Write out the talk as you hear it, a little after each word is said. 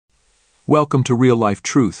Welcome to Real Life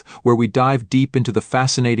Truth, where we dive deep into the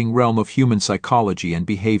fascinating realm of human psychology and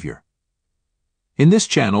behavior. In this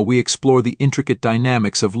channel, we explore the intricate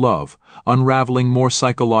dynamics of love, unraveling more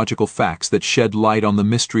psychological facts that shed light on the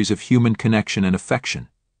mysteries of human connection and affection.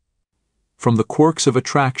 From the quirks of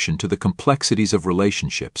attraction to the complexities of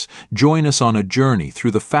relationships, join us on a journey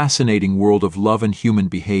through the fascinating world of love and human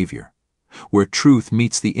behavior, where truth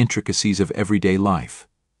meets the intricacies of everyday life.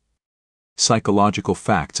 Psychological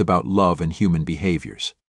facts about love and human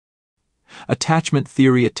behaviors. Attachment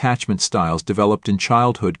theory. Attachment styles developed in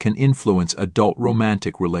childhood can influence adult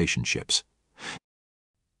romantic relationships.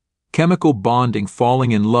 Chemical bonding.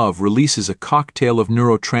 Falling in love releases a cocktail of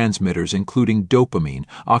neurotransmitters including dopamine,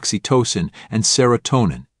 oxytocin, and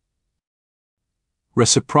serotonin.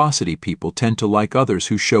 Reciprocity. People tend to like others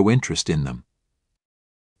who show interest in them.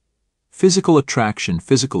 Physical attraction.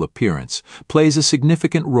 Physical appearance plays a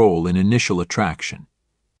significant role in initial attraction.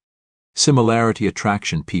 Similarity.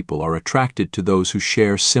 Attraction. People are attracted to those who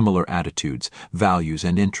share similar attitudes, values,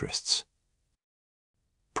 and interests.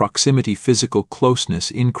 Proximity. Physical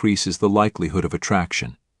closeness increases the likelihood of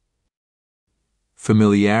attraction.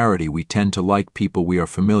 Familiarity. We tend to like people we are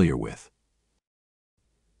familiar with.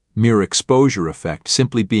 Mirror exposure effect.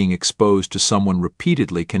 Simply being exposed to someone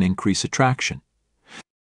repeatedly can increase attraction.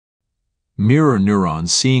 Mirror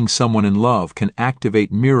neurons. Seeing someone in love can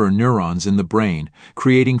activate mirror neurons in the brain,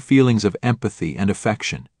 creating feelings of empathy and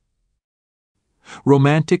affection.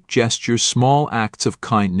 Romantic gestures. Small acts of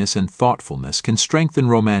kindness and thoughtfulness can strengthen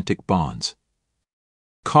romantic bonds.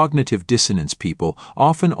 Cognitive dissonance. People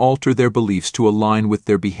often alter their beliefs to align with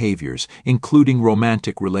their behaviors, including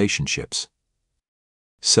romantic relationships.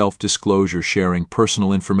 Self-disclosure. Sharing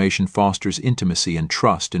personal information fosters intimacy and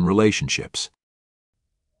trust in relationships.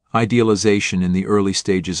 Idealization. In the early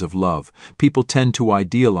stages of love, people tend to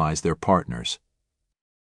idealize their partners.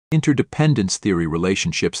 Interdependence theory.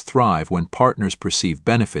 Relationships thrive when partners perceive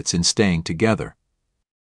benefits in staying together.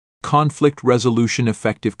 Conflict resolution.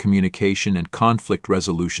 Effective communication and conflict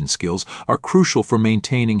resolution skills are crucial for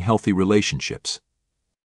maintaining healthy relationships.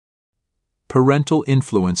 Parental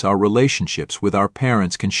influence. Our relationships with our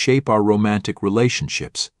parents can shape our romantic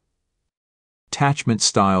relationships. Attachment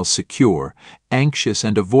styles. Secure, anxious,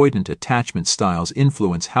 and avoidant attachment styles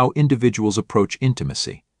influence how individuals approach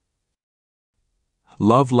intimacy.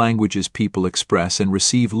 Love languages. People express and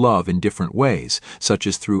receive love in different ways, such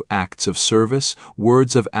as through acts of service,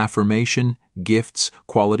 words of affirmation, gifts,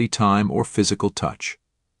 quality time, or physical touch.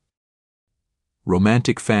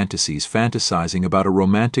 Romantic fantasies. Fantasizing about a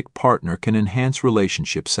romantic partner can enhance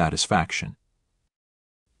relationship satisfaction.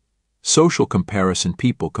 Social comparison.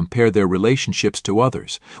 People compare their relationships to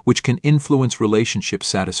others, which can influence relationship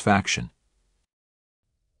satisfaction.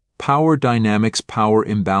 Power dynamics. Power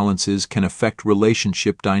imbalances can affect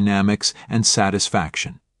relationship dynamics and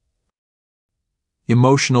satisfaction.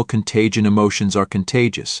 Emotional contagion. Emotions are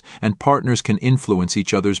contagious, and partners can influence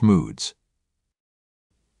each other's moods.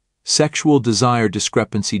 Sexual desire.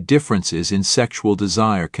 Discrepancy. Differences in sexual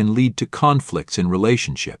desire can lead to conflicts in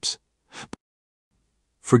relationships.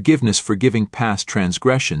 Forgiveness. Forgiving past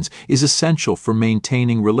transgressions is essential for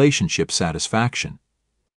maintaining relationship satisfaction.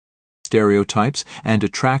 Stereotypes and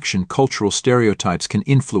attraction. Cultural stereotypes can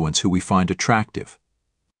influence who we find attractive.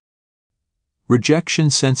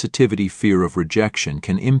 Rejection. Sensitivity. Fear of rejection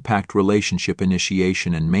can impact relationship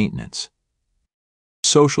initiation and maintenance.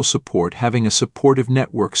 Social support. Having a supportive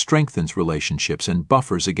network strengthens relationships and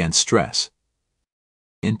buffers against stress.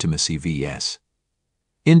 Intimacy vs.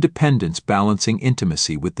 Independence. Balancing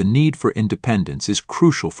intimacy with the need for independence is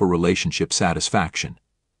crucial for relationship satisfaction.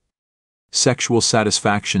 Sexual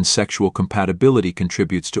satisfaction. Sexual compatibility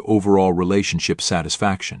contributes to overall relationship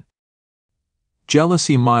satisfaction.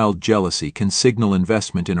 Jealousy. Mild jealousy can signal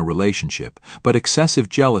investment in a relationship, but excessive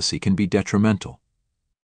jealousy can be detrimental.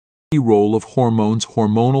 The role of hormones.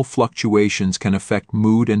 Hormonal fluctuations can affect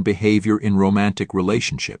mood and behavior in romantic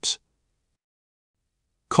relationships.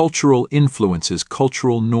 Cultural influences.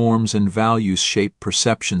 Cultural norms and values shape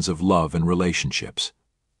perceptions of love and relationships.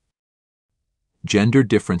 Gender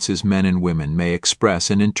differences. Men and women may express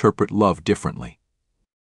and interpret love differently.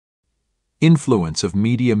 Influence of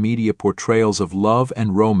media. Media portrayals of love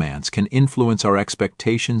and romance can influence our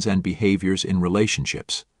expectations and behaviors in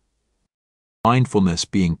relationships. Mindfulness.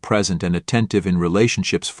 Being present and attentive in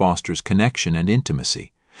relationships fosters connection and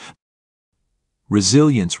intimacy.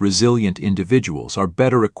 Resilience. Resilient individuals are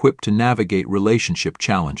better equipped to navigate relationship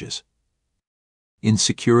challenges.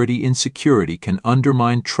 Insecurity. Insecurity can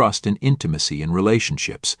undermine trust and intimacy in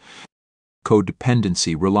relationships.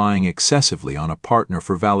 Codependency. Relying excessively on a partner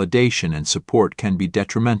for validation and support can be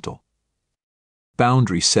detrimental.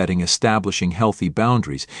 boundary setting. Establishing healthy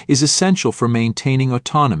boundaries is essential for maintaining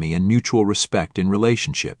autonomy and mutual respect in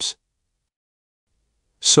relationships.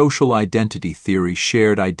 Social identity theory.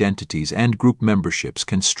 Shared identities and group memberships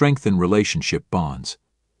can strengthen relationship bonds.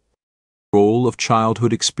 Role of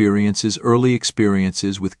childhood experiences. Early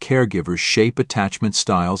experiences with caregivers shape attachment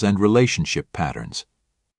styles and relationship patterns.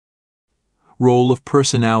 Role of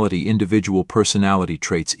personality. Individual personality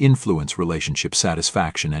traits influence relationship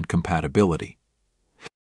satisfaction and compatibility.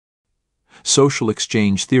 Social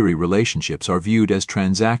exchange theory. Relationships are viewed as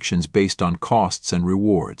transactions based on costs and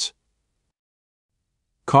rewards.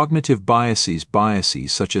 Cognitive biases.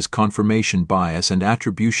 Biases such as confirmation bias and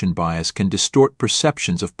attribution bias can distort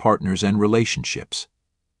perceptions of partners and relationships.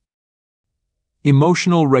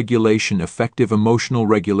 Emotional regulation. Effective emotional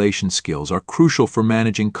regulation skills are crucial for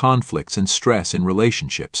managing conflicts and stress in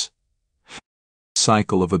relationships.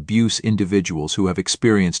 Cycle of abuse. Individuals who have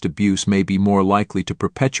experienced abuse may be more likely to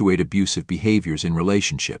perpetuate abusive behaviors in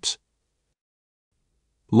relationships.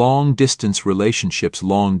 Long-distance relationships.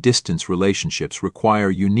 Long-distance relationships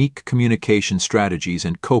require unique communication strategies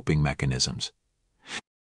and coping mechanisms.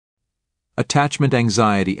 Attachment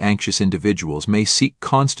anxiety. Anxious individuals may seek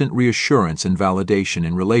constant reassurance and validation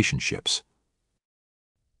in relationships.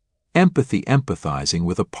 Empathy. Empathizing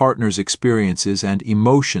with a partner's experiences and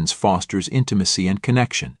emotions fosters intimacy and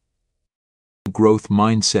connection. Growth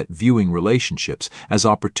mindset. Viewing relationships as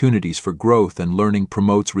opportunities for growth and learning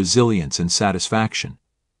promotes resilience and satisfaction.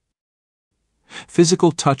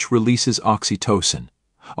 Physical touch releases oxytocin,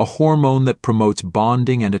 a hormone that promotes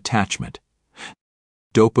bonding and attachment.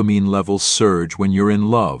 Dopamine levels surge when you're in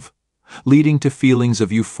love, leading to feelings of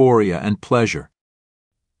euphoria and pleasure.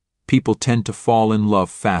 People tend to fall in love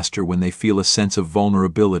faster when they feel a sense of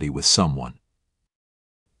vulnerability with someone.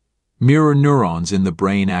 Mirror neurons in the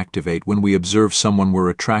brain activate when we observe someone we're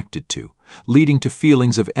attracted to, leading to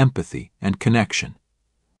feelings of empathy and connection.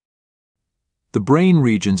 The brain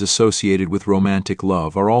regions associated with romantic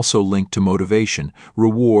love are also linked to motivation,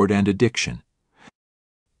 reward, and addiction.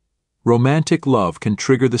 Romantic love can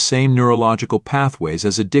trigger the same neurological pathways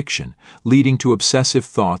as addiction, leading to obsessive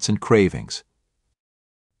thoughts and cravings.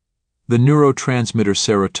 The neurotransmitter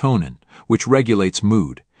serotonin, which regulates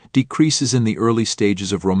mood, decreases in the early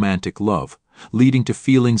stages of romantic love, leading to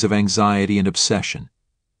feelings of anxiety and obsession.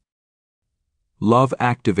 Love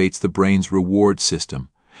activates the brain's reward system,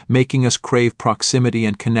 making us crave proximity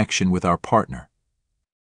and connection with our partner.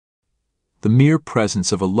 The mere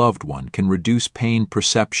presence of a loved one can reduce pain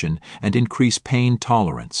perception and increase pain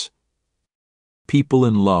tolerance. People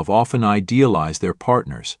in love often idealize their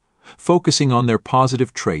partners, focusing on their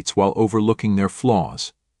positive traits while overlooking their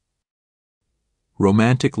flaws.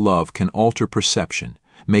 Romantic love can alter perception,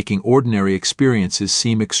 making ordinary experiences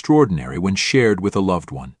seem extraordinary when shared with a loved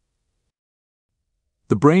one.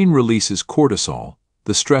 The brain releases cortisol,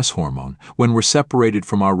 the stress hormone, when we're separated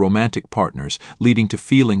from our romantic partners, leading to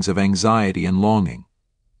feelings of anxiety and longing.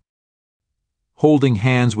 Holding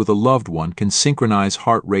hands with a loved one can synchronize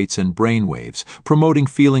heart rates and brain waves, promoting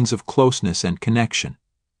feelings of closeness and connection.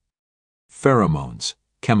 Pheromones,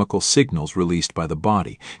 chemical signals released by the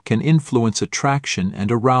body, can influence attraction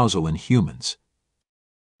and arousal in humans.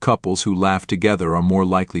 Couples who laugh together are more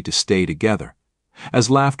likely to stay together, as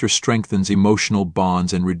laughter strengthens emotional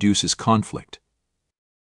bonds and reduces conflict.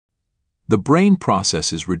 The brain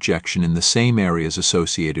processes rejection in the same areas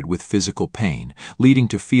associated with physical pain, leading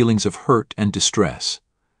to feelings of hurt and distress.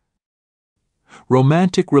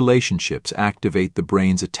 Romantic relationships activate the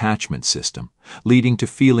brain's attachment system, leading to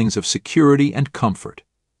feelings of security and comfort.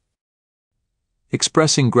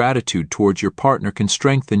 Expressing gratitude towards your partner can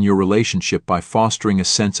strengthen your relationship by fostering a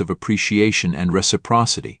sense of appreciation and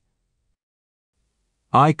reciprocity.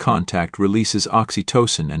 Eye contact releases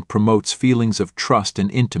oxytocin and promotes feelings of trust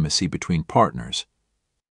and intimacy between partners.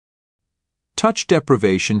 Touch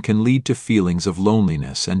deprivation can lead to feelings of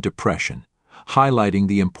loneliness and depression, highlighting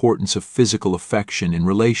the importance of physical affection in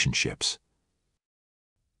relationships.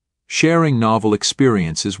 Sharing novel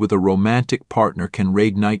experiences with a romantic partner can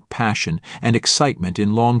reignite passion and excitement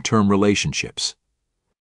in long-term relationships.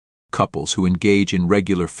 Couples who engage in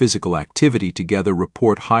regular physical activity together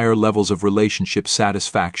report higher levels of relationship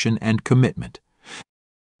satisfaction and commitment.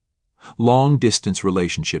 Long-distance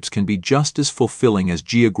relationships can be just as fulfilling as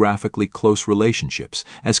geographically close relationships,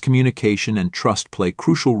 as communication and trust play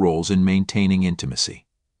crucial roles in maintaining intimacy.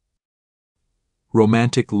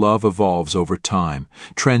 Romantic love evolves over time,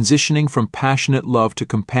 transitioning from passionate love to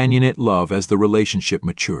companionate love as the relationship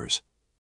matures.